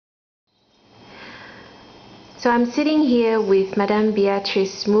So I'm sitting here with Madame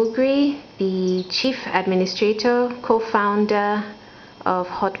Beatrice Mugri, the Chief Administrator, Co-Founder of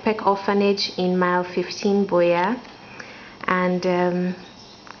HOTPEC Orphanage in Mile 15, Buea, and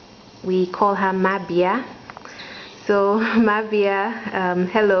we call her Mabia. So Mabia,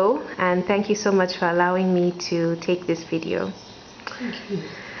 hello, and thank you so much for allowing me to take this video. Thank you.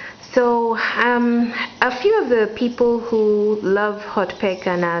 So a few of the people who love HOTPEC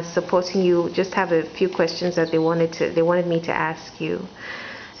and are supporting you just have a few questions that they wanted me to ask you,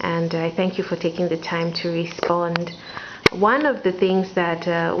 and I thank you for taking the time to respond. One of the things that,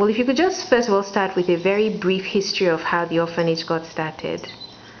 well, if you could just first of all start with a very brief history of how the orphanage got started.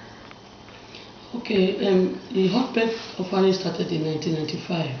 Okay, the HOTPEC Orphanage started in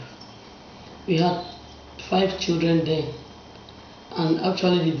 1995. We had 5 children then. And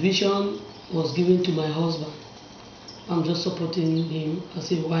actually the vision was given to my husband. I'm just supporting him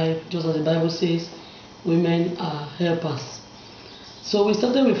as a wife, just as the Bible says, women are helpers. So we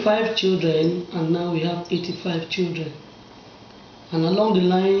started with 5 children and now we have 85 children. And along the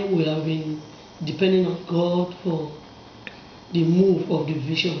line we have been depending on God for the move of the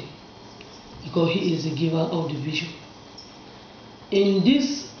vision, because He is the giver of the vision. In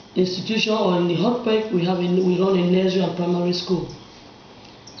this institution, or in the HOTPEC, we run a nursery and primary school.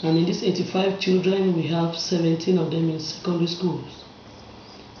 And in these 85 children, we have 17 of them in secondary schools,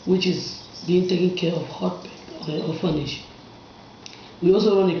 which is being taken care of HOTPEC orphanage. We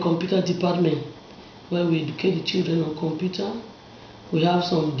also run a computer department where we educate the children on computer. We have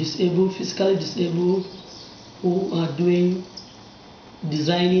some disabled, physically disabled, who are doing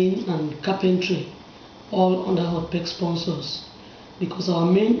designing and carpentry, all under HOTPEC sponsors. Because our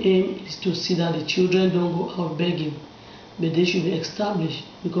main aim is to see that the children don't go out begging, but they should be established,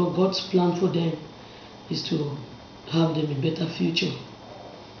 because God's plan for them is to have them a better future.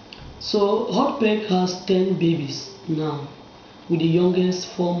 So HOTPEC has 10 babies now, with the youngest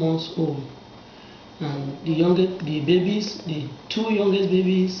 4 months old. And the 2 youngest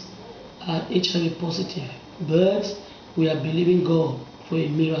babies are HIV positive, but we are believing God for a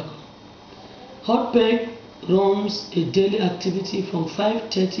miracle. HOTPEC runs a daily activity from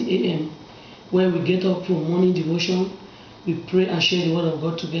 5:30 a.m. where we get up for morning devotion, we pray and share the word of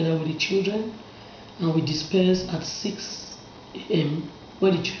God together with the children, and we disperse at 6 a.m.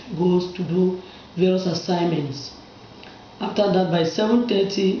 where the children goes to do various assignments. After that, by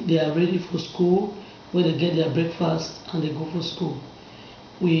 7:30 they are ready for school, where they get their breakfast and they go for school.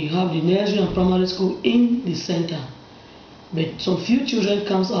 We have the nursery and primary school in the center, but some few children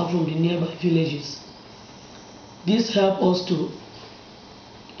comes out from the nearby villages. This helps us to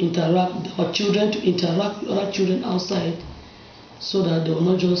interact, our children to interact with other children outside, so that they will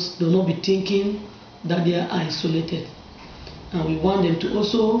not be thinking that they are isolated. And we want them to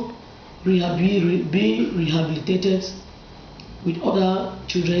also be rehabilitated with other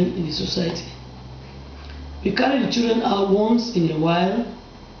children in the society. We carry the children out once in a while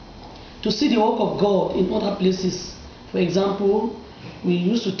to see the work of God in other places. For example, we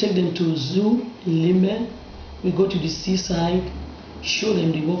used to take them to a zoo in Limbe. We go to the seaside, show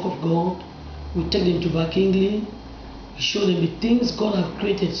them the work of God. We take them to Bakingli, we show them the things God has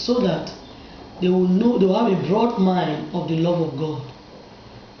created, so that they will know, they will have a broad mind of the love of God.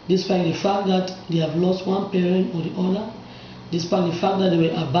 Despite the fact that they have lost one parent or the other, despite the fact that they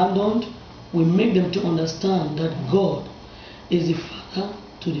were abandoned, we make them to understand that God is the father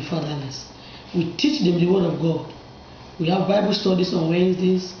to the fatherless. We teach them the word of God. We have Bible studies on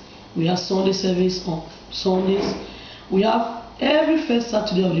Wednesdays. We have Sunday service on Sundays. We have every first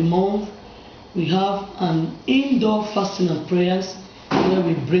Saturday of the month, we have an indoor fasting and prayers where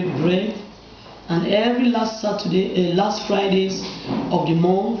we break bread. And every last Fridays of the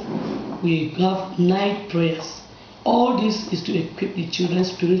month, we have night prayers. All this is to equip the children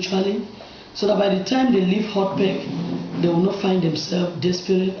spiritually, so that by the time they leave HOTPEC, they will not find themselves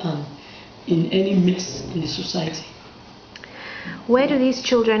desperate and in any mess in the society. Where do these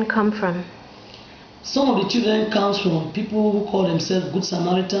children come from? Some of the children come from people who call themselves Good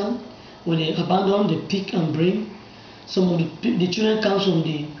Samaritan. When they abandon, they pick and bring. Some of the children come from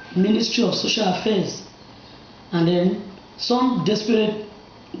the Ministry of Social Affairs. And then some desperate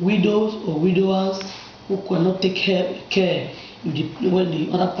widows or widowers who cannot take care when the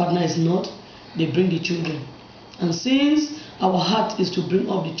other partner is not, they bring the children. And since our heart is to bring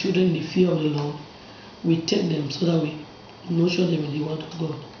up the children in the fear of the Lord, we take them so that we nurture them in the word of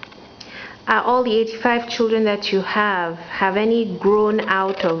God. Are all the 85 children that you have any grown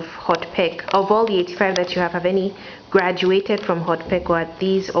out of HOTPEC? Of all the 85 that you have any graduated from HOTPEC, or are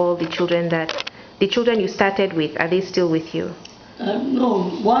these all the children you started with, are they still with you?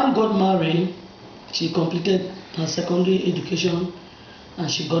 No, one got married She completed her secondary education and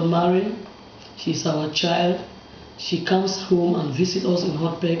she got married. She's our child. She comes home and visits us in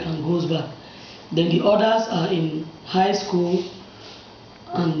HOTPEC and goes back. Then the others are in high school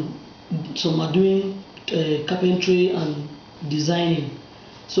and some are doing carpentry and designing.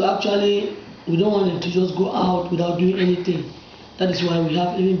 So actually, we don't want them to just go out without doing anything. That is why we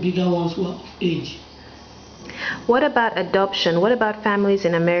have even bigger ones who are of age. What about adoption? What about families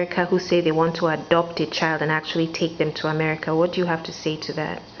in America who say they want to adopt a child and actually take them to America? What do you have to say to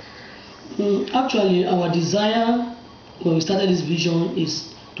that? Actually, our desire when we started this vision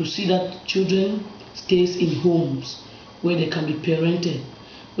is to see that children stays in homes where they can be parented,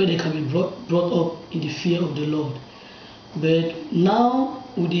 where they can be brought up in the fear of the Lord. But now,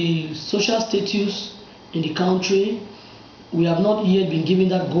 with the social status in the country, we have not yet been given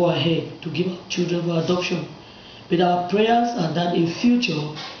that go-ahead to give our children for adoption. But our prayers are that in future,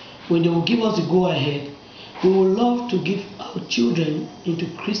 when they will give us the go-ahead, we would love to give our children into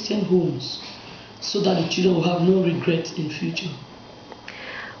Christian homes so that the children will have no regret in future.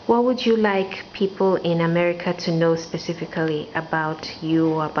 What would you like people in America to know specifically about you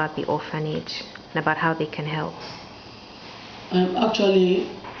or about the orphanage and about how they can help? Actually,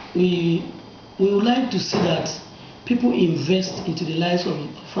 we would like to see that people invest into the lives of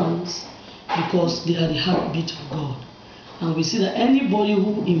orphans because they are the heartbeat of God. And we see that anybody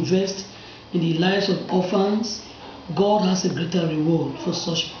who invests in the lives of orphans, God has a greater reward for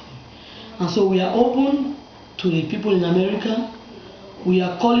such people. And so we are open to the people in America. We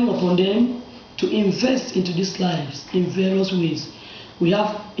are calling upon them to invest into these lives in various ways. We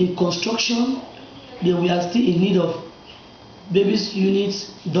have in construction, then we are still in need of babies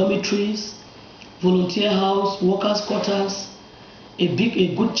units, dormitories, volunteer house, workers' quarters,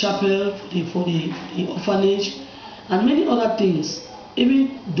 a good chapel for the orphanage, and many other things.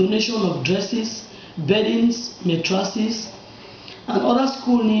 Even donation of dresses, beddings, mattresses, and other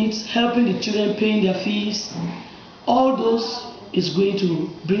school needs, helping the children paying their fees. All those is going to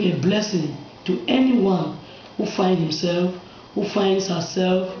bring a blessing to anyone who finds himself, who finds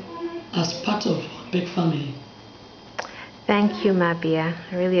herself as part of HOTPEC family. Thank you, Mabia.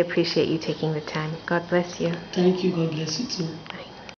 I really appreciate you taking the time. God bless you. Thank you. God bless you too. Bye.